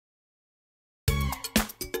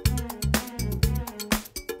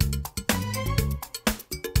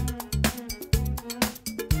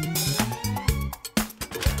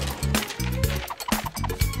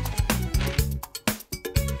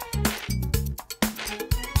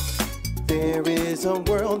There is a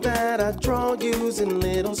world that I draw using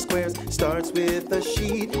little squares. Starts with a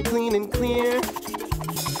sheet, clean and clear.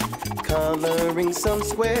 Coloring some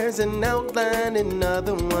squares and outlining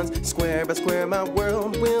other ones. Square by square my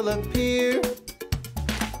world will appear.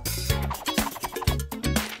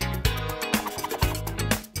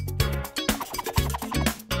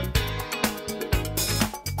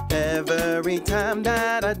 Every time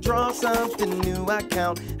that I draw something new, I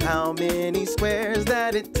count how many squares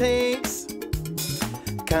that it takes.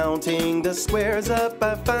 Counting the squares up,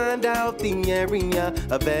 I find out the area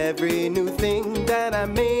of every new thing that I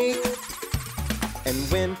make. And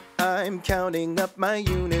when I'm counting up my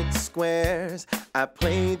unit squares, I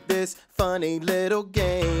play this funny little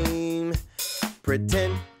game,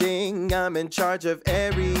 pretending I'm in charge of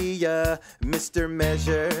area. Mr.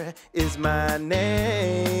 Measure is my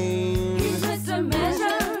name. He's Mr.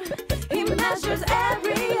 Measure, he measures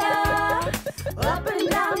area, up and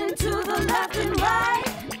down and to the left and right.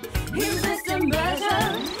 He's Mr.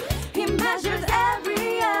 Measure, he measures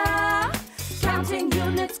area, counting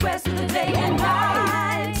unit squares through the day and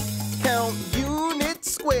night. Count unit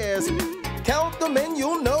squares, count them and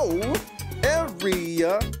you'll know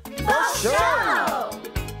area for sure.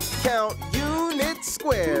 Count unit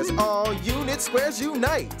squares, all unit squares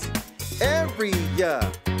unite.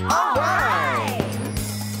 Area, alright!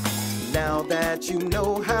 Now that you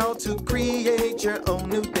know how to create your own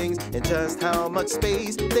new things and just how much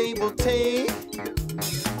space they will take,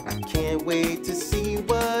 I can't wait to see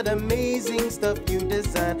what amazing stuff you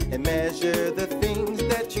design and measure the things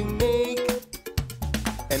that you make.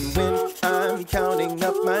 And when I'm counting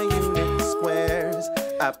up my unit squares,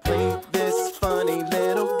 I play this funny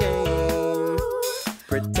little game,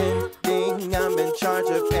 pretending I'm in charge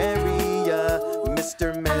of area.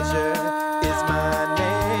 Mr. Measure is my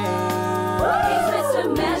name. He's Mr.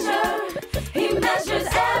 Measure, he measures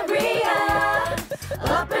area,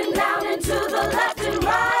 up and down and to the left and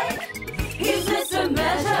right. He's Mr.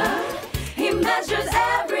 Measure, he measures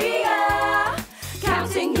area,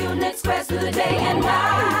 counting unit squares through the day and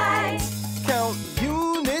night. Count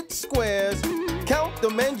unit squares, count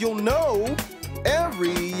them and you'll know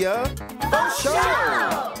area for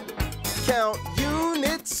sure. Count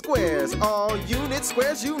unit squares, all unit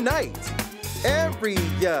squares unite.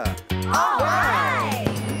 Area,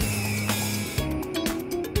 alright!